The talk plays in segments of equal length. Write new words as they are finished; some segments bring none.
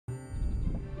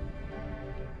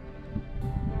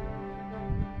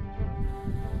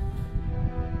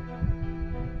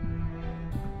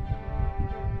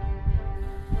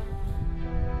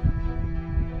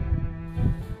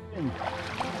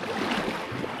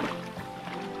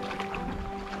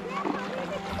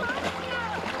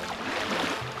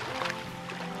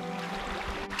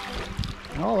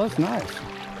Oh, that's nice.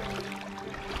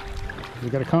 You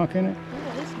got a conch in it?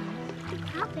 Oh, this one.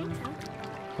 I don't think so.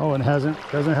 Oh, it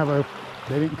doesn't have a,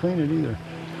 they didn't clean it either.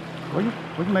 We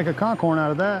can make a conch horn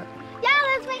out of that. Yeah,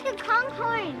 let's make a conch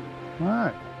horn. All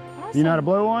right. Awesome. Do you know how to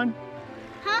blow one?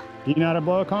 Huh? Do you know how to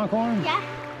blow a conch horn? Yeah.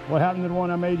 What happened to the one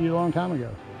I made you a long time ago?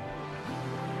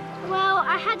 Well,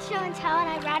 I had show and tell, and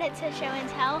I brought it to show and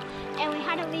tell, and we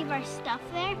had to leave our stuff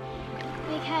there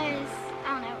because,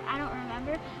 I don't know, I don't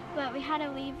remember, but we had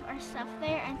to leave our stuff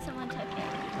there, and someone took it.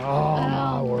 Oh,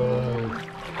 my word.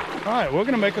 All right, we're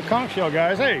gonna make a conch shell,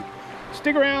 guys. Hey,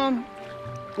 stick around,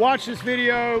 watch this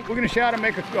video. We're gonna show how to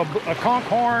make a conch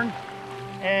horn,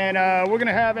 and we're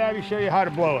gonna have Abby show you how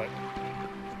to blow it.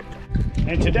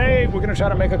 And today, we're gonna try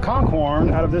to make a conch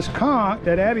horn out of this conch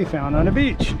that Abby found on the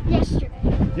beach.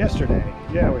 Yesterday.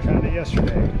 Yeah, we found it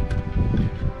yesterday.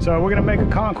 So we're gonna make a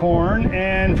conch horn,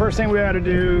 and first thing we gotta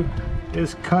do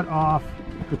is cut off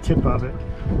the tip of it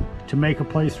to make a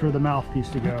place for the mouthpiece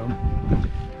to go.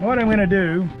 And what I'm gonna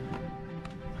do,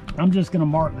 I'm just gonna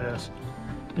mark this.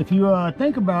 If you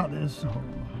think about this,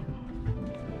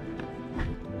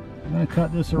 I'm gonna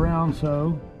cut this around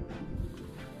so.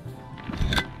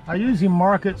 I usually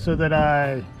mark it so that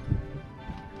I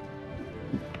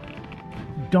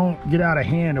don't get out of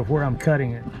hand of where I'm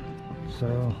cutting it.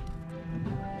 So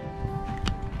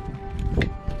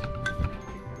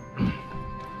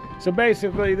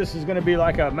basically this is going to be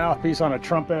like a mouthpiece on a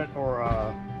trumpet or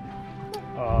a,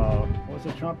 what's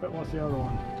a trumpet? What's the other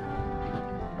one?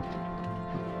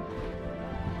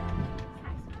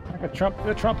 Like a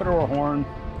trumpet or a horn,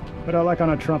 but I like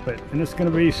on a trumpet, and it's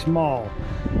going to be small.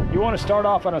 You want to start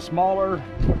off on a smaller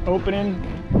opening.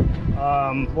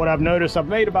 What I've noticed, I've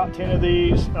made about 10 of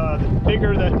these. The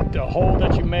bigger the hole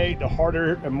that you make, the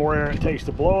harder and more air it takes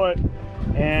to blow it.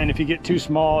 And if you get too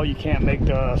small, you can't make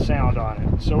the sound on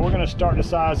it. So we're going to start the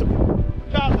size of,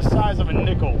 about the size of a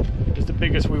nickel is the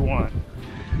biggest we want.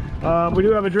 We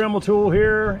do have a Dremel tool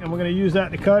here, and we're going to use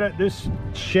that to cut it. These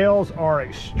shells are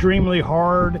extremely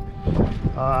hard.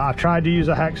 I've tried to use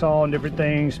a hacksaw and different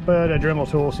things, but a Dremel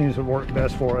tool seems to work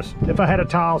best for us. If I had a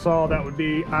tile saw, that would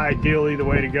be ideally the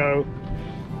way to go.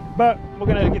 But we're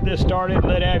going to get this started and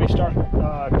let Abby start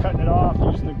cutting it off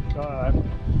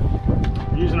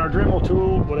using our Dremel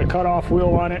tool with a cut-off wheel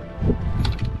on it.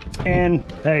 And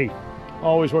hey,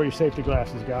 always wear your safety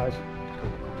glasses, guys.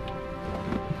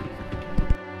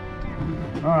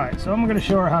 All right, so I'm going to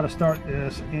show her how to start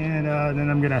this, and then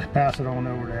I'm going to pass it on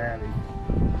over to Abby.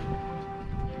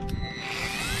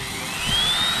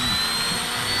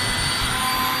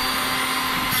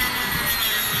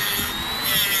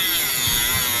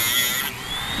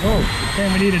 Oh,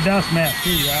 and we need a dust mask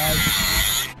too,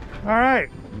 guys. All right,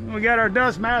 we got our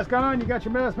dust mask on. You got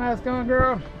your dust mask on,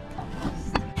 girl?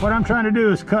 What I'm trying to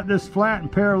do is cut this flat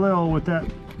and parallel with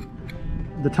the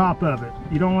top of it.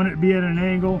 You don't want it to be at an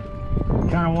angle. You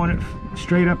kind of want it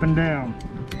straight up and down.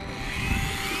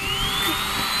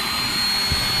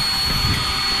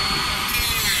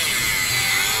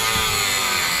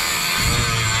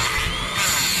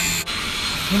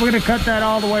 And we're going to cut that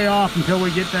all the way off until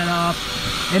we get that off.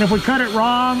 And if we cut it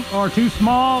wrong or too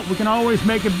small, we can always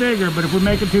make it bigger. But if we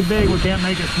make it too big, we can't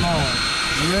make it smaller.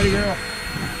 You ready, girl?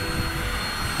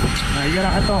 Now you gotta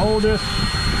have to hold this.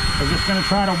 We're just gonna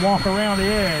try to walk around the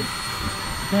edge,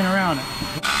 spin around it.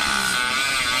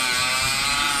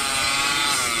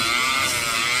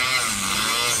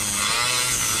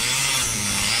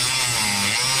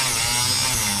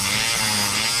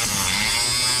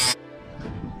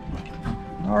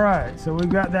 All right, so we've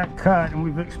got that cut and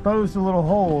we've exposed a little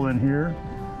hole in here,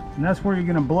 and that's where you're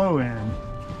gonna blow in.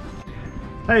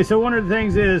 Hey, so one of the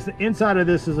things is the inside of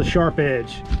this is a sharp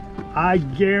edge. I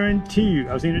guarantee you,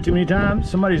 I've seen it too many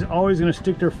times, somebody's always gonna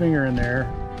stick their finger in there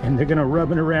and they're gonna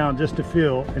rub it around just to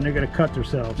feel, and they're gonna cut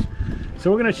themselves.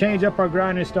 So we're gonna change up our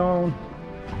grinding stone.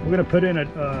 We're gonna put in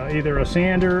either a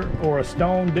sander or a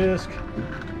stone disc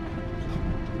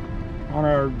on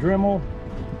our Dremel,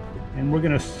 and we're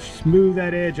gonna smooth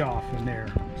that edge off in there.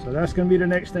 So that's gonna be the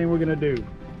next thing we're gonna do.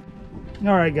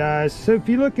 All right, guys, so if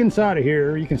you look inside of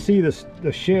here, you can see the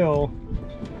shell.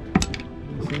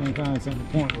 Let's see if I can find something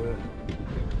to point with.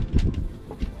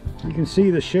 You can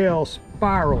see the shell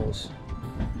spirals.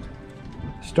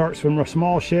 Starts from a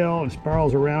small shell and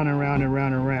spirals around and around and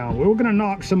around and around. Well, we're gonna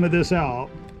knock some of this out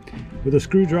with a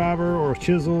screwdriver or a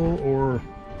chisel or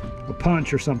a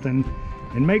punch or something,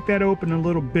 and make that open a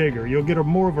little bigger. You'll get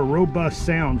more of a robust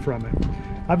sound from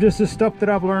it. This is stuff that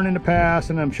I've learned in the past,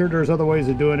 and I'm sure there's other ways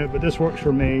of doing it, but this works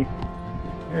for me.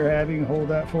 Here, Abby, you can hold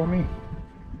that for me.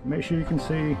 Make sure you can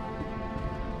see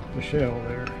the shell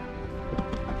there.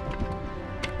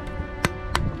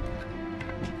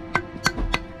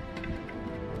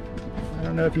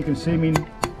 don't know if you can see me,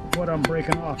 what I'm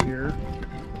breaking off here.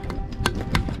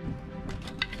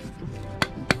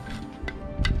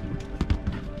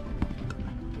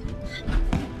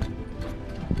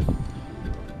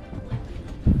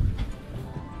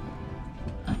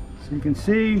 So you can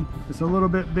see it's a little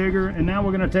bit bigger, and now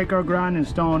we're going to take our grinding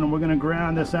stone and we're going to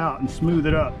grind this out and smooth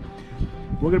it up.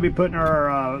 We're going to be putting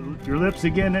our your lips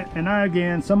again, and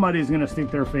again somebody's going to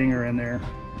stick their finger in there.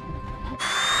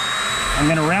 I'm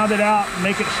going to round it out,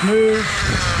 make it smooth,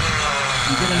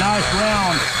 and get a nice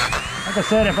round. Like I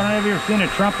said, if I've ever seen a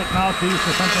trumpet mouthpiece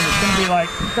or something, it's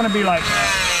going to be like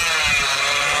that.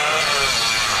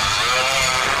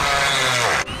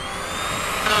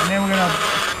 And then we're going to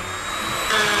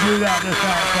smooth out this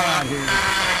outside here.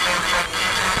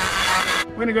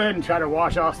 We're going to go ahead and try to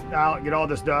wash out, get all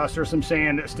this dust. There's some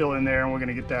sand that's still in there, and we're going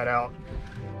to get that out.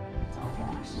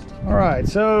 All right,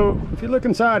 so if you look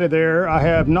inside of there, I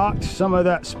have knocked some of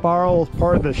that spiral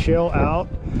part of the shell out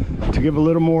to give a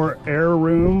little more air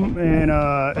room, and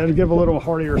it'll give a little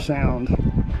heartier sound.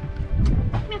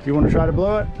 Do you want to try to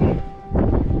blow it?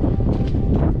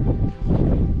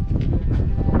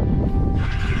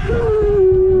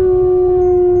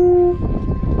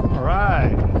 All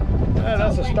right,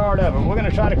 that's the start of it. We're going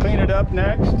to try to clean it up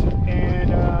next,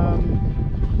 and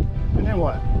then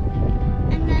what?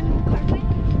 And then carpet.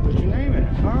 Put your name in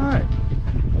it. All right.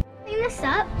 Clean this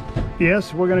up.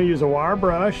 Yes, we're going to use a wire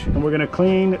brush, and we're going to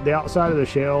clean the outside of the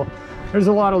shell. There's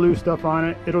a lot of loose stuff on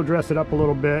it. It'll dress it up a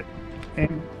little bit.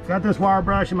 And got this wire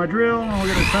brush and my drill, and we're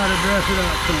going to try to dress it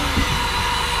up.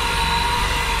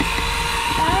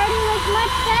 That already looks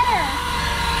much better.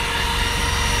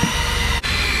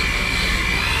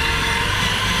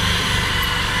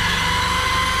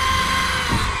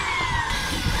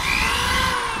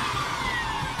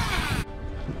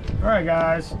 All right,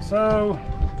 guys, so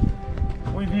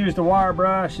we've used the wire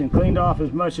brush and cleaned off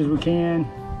as much as we can.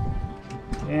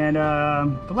 And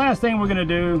the last thing we're going to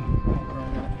do,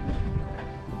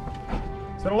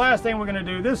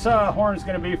 this horn is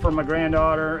going to be for my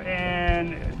granddaughter,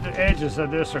 and the edges of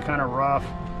this are kind of rough.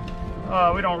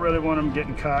 We don't really want them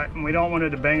getting cut, and we don't want it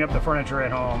to bang up the furniture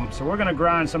at home. So we're going to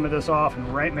grind some of this off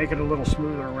and make it a little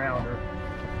smoother and rounder.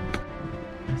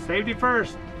 Safety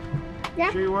first. Yeah.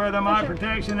 Make sure you wear the eye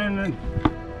protection and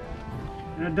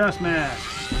a dust mask.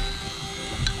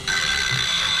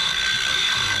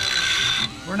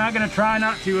 We're not going to try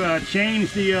not to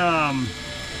change the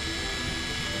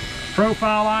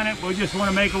profile on it. We just want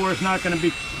to make it where it's not going to be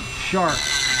sharp.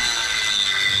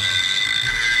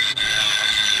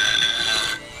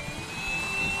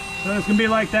 So it's going to be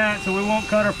like that, so we won't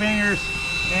cut our fingers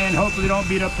and hopefully don't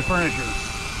beat up the furniture.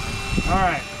 All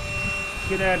right,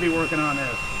 get Abby working on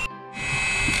this.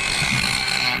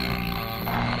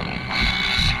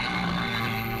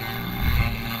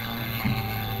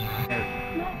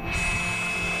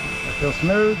 Feel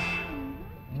smooth.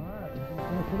 All right,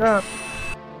 finish it up.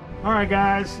 All right,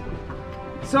 guys.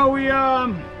 So we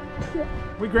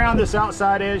ground this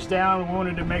outside edge down. We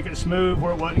wanted to make it smooth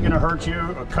where it wasn't going to hurt you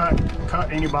or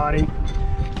cut anybody.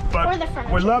 But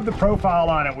we love the profile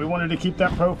on it. We wanted to keep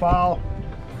that profile.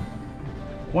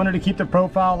 Wanted to keep the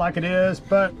profile like it is,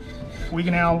 but we're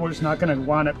just not going to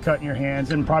wind up cutting your hands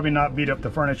and probably not beat up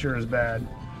the furniture as bad.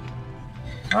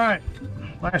 All right,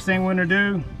 last thing we're going to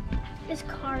do is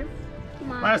carve.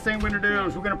 Last thing we're going to do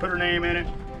is we're going to put her name in it,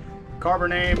 carve her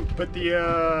name, put the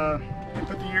year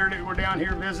that we're down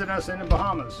here visiting us in the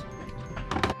Bahamas.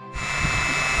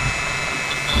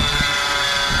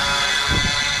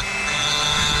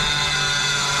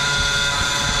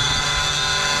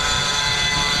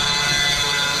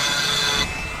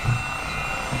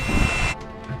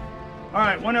 All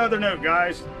right, one other note,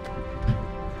 guys.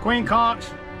 Queen conch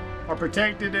are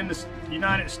protected in the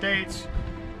United States.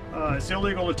 It's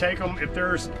illegal to take them if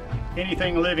there's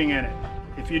anything living in it.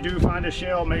 If you do find a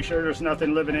shell, make sure there's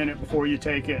nothing living in it before you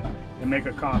take it and make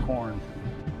a conch horn.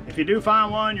 If you do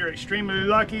find one, you're extremely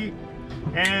lucky,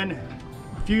 and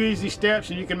a few easy steps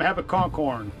and you can have a conch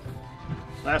horn.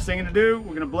 Last thing to do,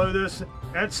 we're going to blow this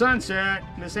at sunset.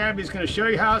 Miss Abby's going to show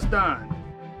you how it's done.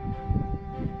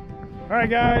 All right,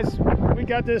 guys, we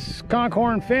got this conch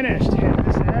horn finished, and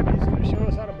Miss Abby's going to show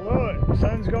us how to blow it. The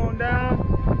sun's going down.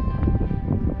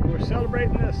 We're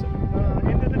celebrating this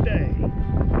end of the day.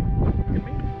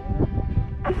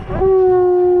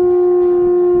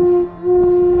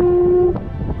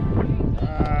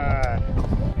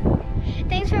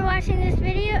 Thanks for watching this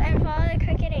video, and follow the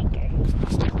Cricket